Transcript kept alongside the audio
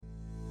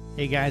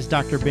Hey guys,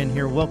 Dr. Ben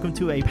here. Welcome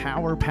to a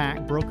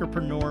power-packed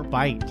Brokerpreneur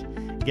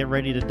Byte. Get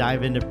ready to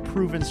dive into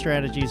proven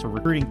strategies for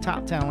recruiting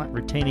top talent,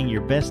 retaining your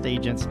best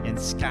agents, and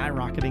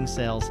skyrocketing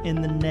sales in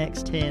the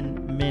next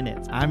 10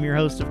 minutes. I'm your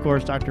host, of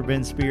course, Dr.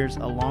 Ben Spears,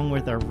 along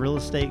with our real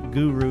estate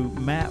guru,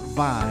 Matt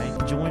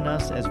Byte. Join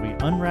us as we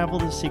unravel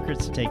the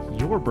secrets to take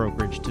your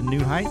brokerage to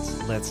new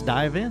heights. Let's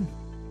dive in.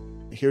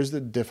 Here's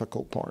the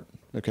difficult part.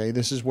 Okay,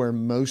 this is where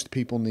most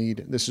people need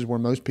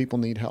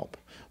help.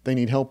 They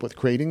need help with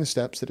creating the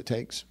steps that it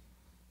takes.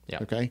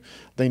 Yep. Okay.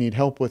 They need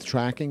help with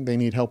tracking. They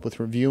need help with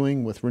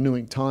reviewing, with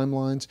renewing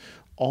timelines.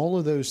 All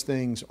of those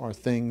things are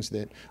things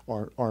that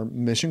are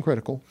mission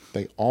critical.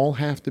 They all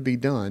have to be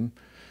done,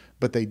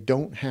 but they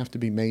don't have to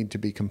be made to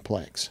be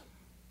complex.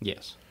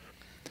 Yes.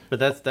 But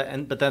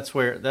that's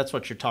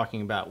what you're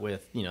talking about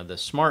with, the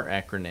SMART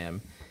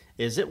acronym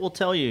is it will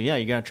tell you,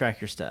 you got to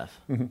track your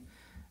stuff. Mm-hmm.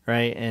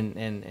 Right.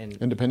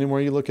 And depending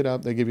where you look it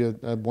up, they give you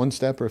a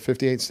 1-step or a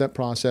 58-step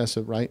process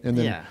of right. And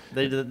then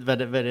but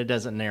it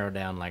doesn't narrow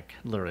down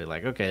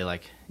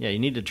you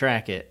need to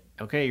track it.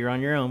 Okay, you're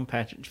on your own.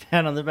 Pat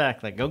on the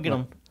back, go get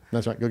them.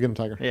 That's right. Go get them,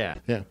 Tiger.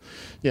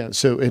 Yeah.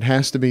 So it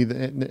has to be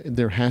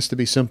there has to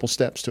be simple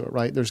steps to it,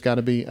 right?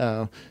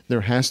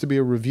 There has to be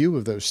a review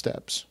of those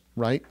steps,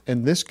 right?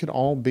 And this could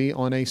all be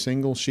on a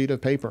single sheet of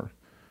paper.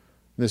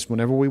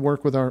 Whenever we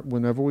work with our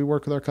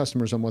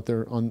customers on what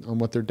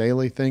their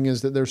daily thing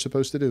is that they're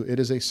supposed to do, it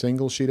is a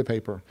single sheet of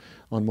paper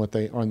on what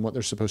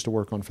they're supposed to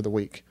work on for the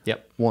week.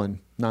 Yep. 1,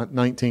 not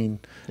 19,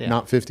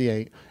 not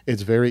 58.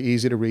 It's very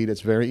easy to read. It's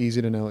very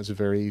easy to know. It's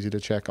very easy to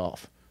check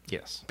off.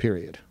 Yes.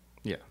 Period.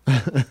 Yeah.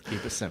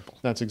 Keep it simple.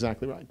 That's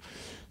exactly right.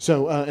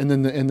 So, and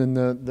then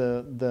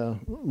the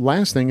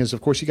last thing is,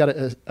 of course, you got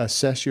to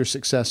assess your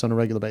success on a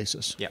regular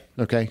basis. Yeah.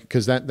 Okay.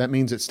 Because that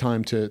means it's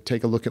time to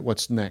take a look at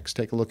what's next,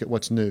 take a look at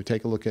what's new,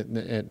 take a look at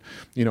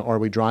are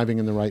we driving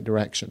in the right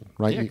direction?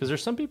 Right. Yeah. Because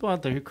there's some people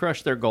out there who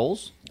crush their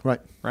goals. Right.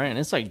 Right. And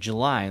it's like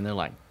July, and they're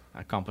like, I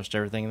accomplished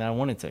everything that I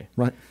wanted to.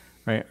 Right.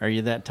 Right. Are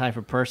you that type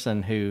of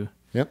person who?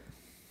 Yep.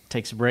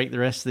 Takes a break the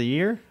rest of the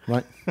year?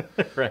 Right.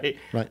 Right.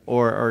 Right.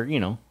 Or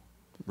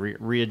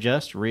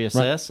readjust,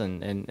 reassess,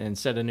 right. and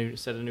set a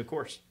new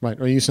course. Right.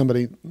 Are you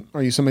somebody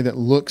that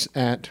looks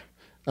at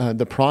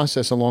the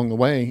process along the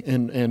way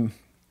and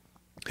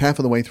half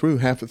of the way through,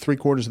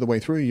 3/4 of the way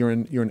through, you're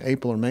in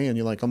April or May, and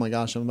you're like, oh my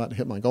gosh, I'm about to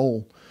hit my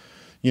goal.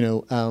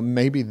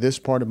 Maybe this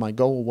part of my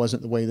goal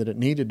wasn't the way that it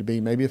needed to be.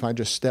 Maybe if I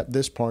just step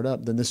this part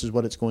up, then this is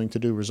what it's going to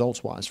do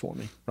results wise for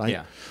me. Right.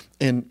 Yeah.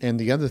 And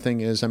the other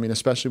thing is,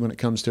 especially when it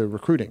comes to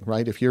recruiting,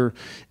 right? If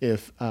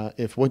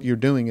what you're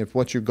doing, if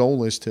what your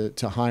goal is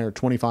to hire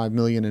 25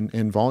 million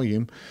in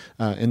volume,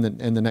 in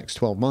the next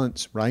 12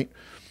 months, right?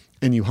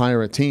 And you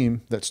hire a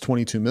team that's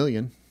 22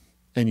 million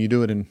and you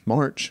do it in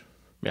March.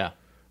 Yeah.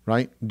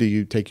 Right? Do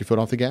you take your foot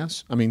off the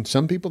gas?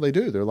 Some people, they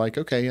do. They're like,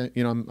 okay,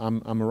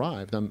 I'm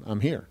arrived. I'm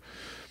here.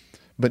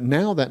 But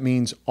now that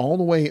means all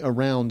the way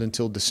around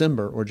until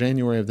December or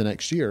January of the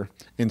next year,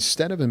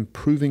 instead of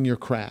improving your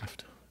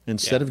craft,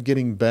 instead of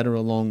getting better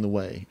along the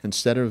way,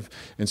 instead of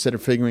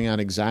figuring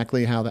out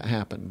exactly how that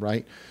happened,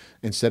 right?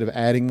 Instead of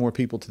adding more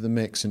people to the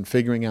mix and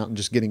figuring out and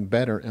just getting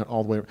better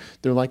all the way,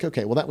 they're like,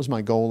 okay, well, that was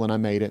my goal and I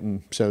made it.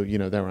 And so,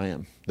 there I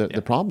am.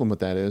 The problem with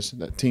that is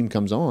that team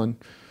comes on,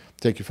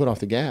 take your foot off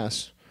the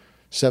gas.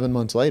 7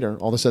 months later,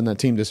 all of a sudden that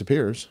team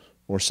disappears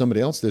or somebody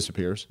else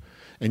disappears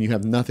and you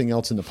have nothing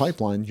else in the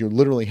pipeline. You're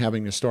literally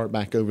having to start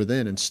back over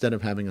then instead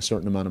of having a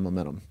certain amount of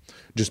momentum.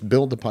 Just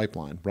build the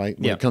pipeline, right?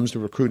 When it comes to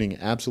recruiting,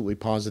 absolutely,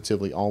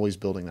 positively, always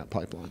building that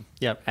pipeline.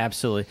 Yep,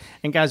 absolutely.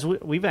 And guys,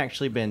 we've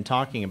actually been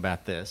talking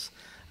about this,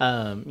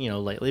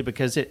 lately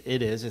because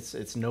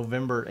it's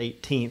November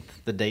 18th,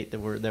 the date that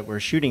we're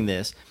shooting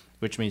this,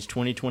 which means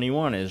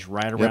 2021 is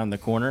right around the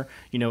corner.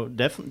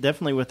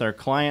 Definitely with our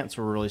clients,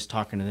 we're really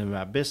talking to them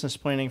about business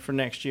planning for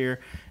next year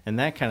and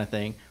that kind of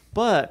thing.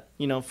 But,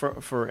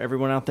 for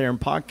everyone out there in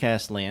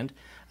podcast land,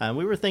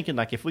 we were thinking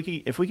if we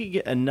could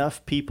get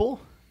enough people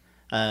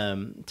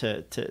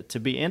to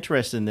be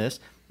interested in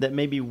this, that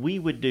maybe we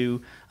would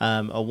do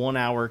a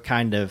 1-hour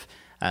kind of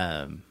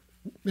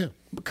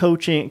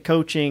coaching,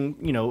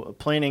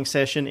 planning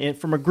session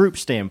from a group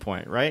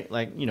standpoint, right?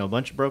 A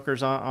bunch of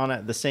brokers on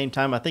at the same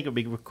time. I think it'd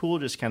be cool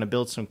just kind of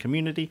build some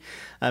community.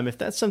 If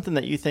that's something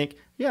that you think,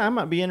 I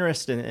might be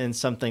interested in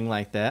something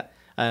like that,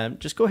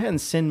 just go ahead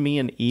and send me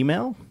an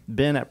email,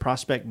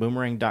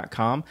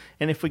 ben@prospectboomerang.com.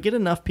 And if we get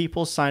enough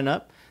people sign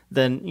up,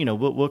 then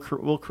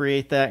we'll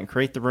create that and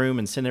create the room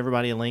and send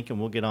everybody a link, and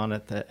we'll get on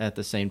at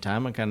the same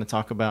time and kind of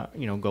talk about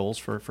goals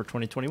for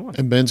 2021.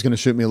 And Ben's going to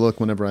shoot me a look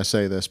whenever I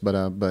say this,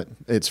 but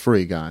it's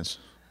free, guys.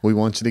 We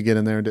want you to get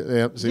in there.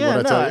 And see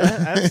what I tell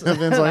you.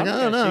 Ben's like,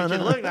 oh no.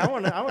 Look, I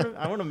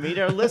want to meet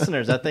our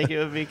listeners. I think it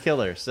would be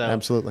killer. So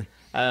absolutely.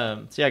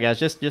 Guys,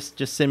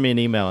 just send me an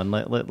email and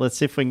let's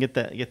see if we can get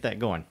that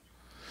going.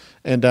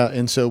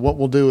 And so what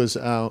we'll do is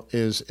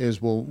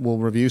we'll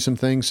review some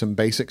things, some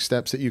basic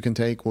steps that you can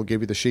take. We'll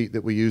give you the sheet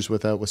that we use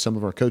with some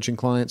of our coaching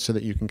clients so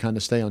that you can kind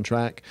of stay on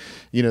track.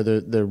 You know,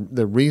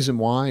 the reason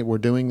why we're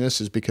doing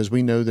this is because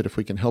we know that if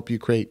we can help you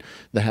create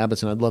the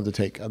habits, and I'd love to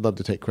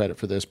take credit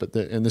for this,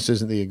 and this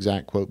isn't the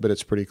exact quote, but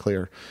it's pretty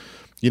clear.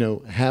 You know,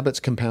 habits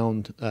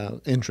compound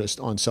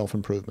interest on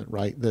self-improvement,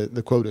 right?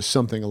 The quote is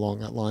something along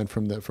that line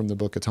from the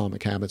book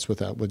Atomic Habits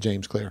with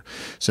James Clear.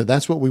 So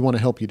that's what we want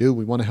to help you do.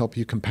 We want to help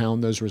you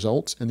compound those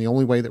results. And the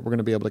only way that we're going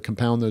to be able to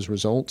compound those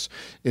results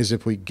is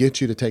if we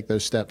get you to take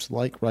those steps,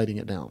 like writing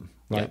it down.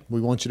 Right. Yep.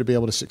 We want you to be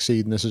able to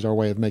succeed, and this is our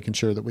way of making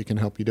sure that we can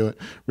help you do it.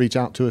 Reach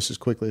out to us as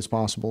quickly as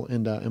possible,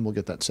 and we'll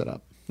get that set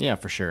up. Yeah,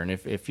 for sure. And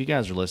if you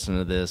guys are listening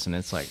to this and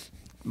it's like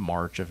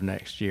March of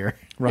next year,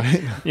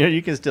 right? You know,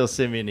 you can still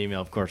send me an email.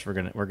 Of course, we're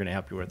gonna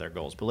help you with our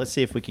goals. But let's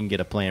see if we can get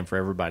a plan for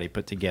everybody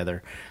put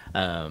together.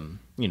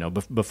 You know,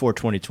 before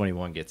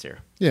 2021 gets here.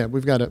 Yeah,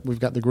 we've got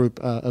the group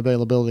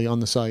availability on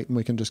the site, and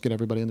we can just get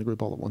everybody in the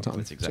group all at one time.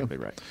 That's exactly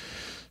right.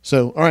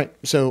 So, all right.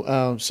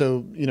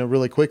 So, you know,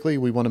 really quickly,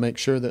 we want to make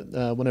sure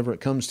that whenever it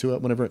comes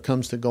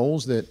to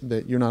goals,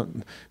 that you're not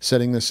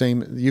setting the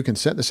same. You can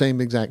set the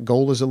same exact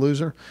goal as a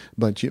loser,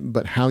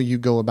 but how you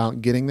go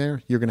about getting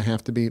there, you're going to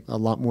have to be a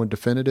lot more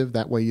definitive.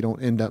 That way, you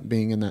don't end up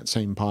being in that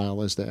same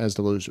pile as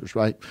the losers,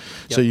 right?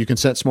 Yep. So you can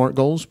set SMART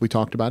goals. We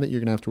talked about it. You're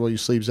going to have to roll your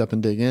sleeves up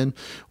and dig in,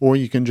 or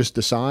you can just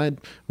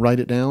decide, write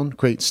it down,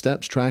 create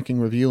steps, tracking,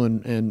 review,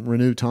 and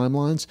renew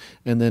timelines,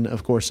 and then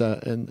of course,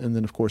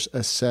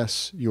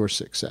 assess your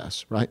success.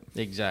 Right?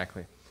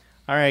 Exactly.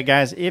 All right,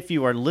 guys, if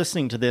you are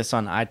listening to this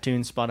on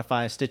iTunes,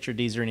 Spotify, Stitcher,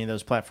 Deezer, any of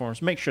those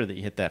platforms, make sure that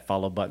you hit that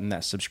follow button,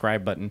 that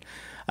subscribe button,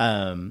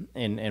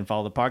 and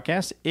follow the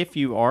podcast. If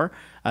you are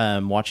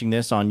watching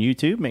this on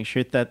YouTube, make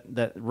sure you hit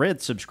that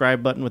red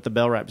subscribe button with the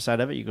bell right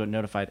beside of it. You get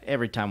notified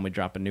every time we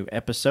drop a new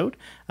episode.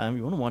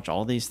 You want to watch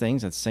all these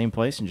things at the same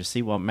place and just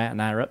see what Matt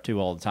and I are up to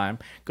all the time,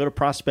 go to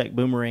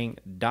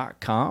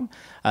prospectboomerang.com.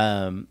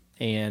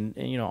 And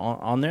you know,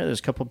 on there, there's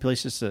a couple of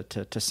places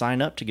to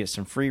sign up to get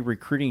some free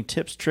recruiting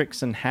tips,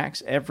 tricks, and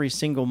hacks every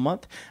single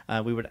month.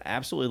 We would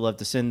absolutely love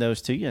to send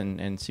those to you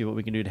and see what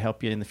we can do to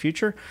help you in the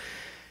future.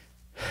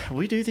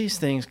 We do these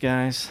things,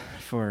 guys,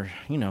 for,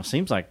 you know,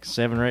 seems like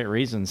 7 or 8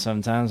 reasons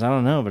sometimes. I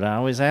don't know, but I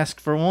always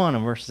ask for one,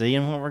 and we're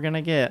seeing what we're going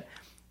to get.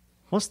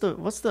 What's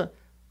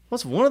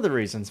one of the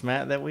reasons,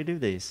 Matt, that we do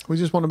these? We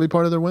just want to be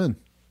part of their win.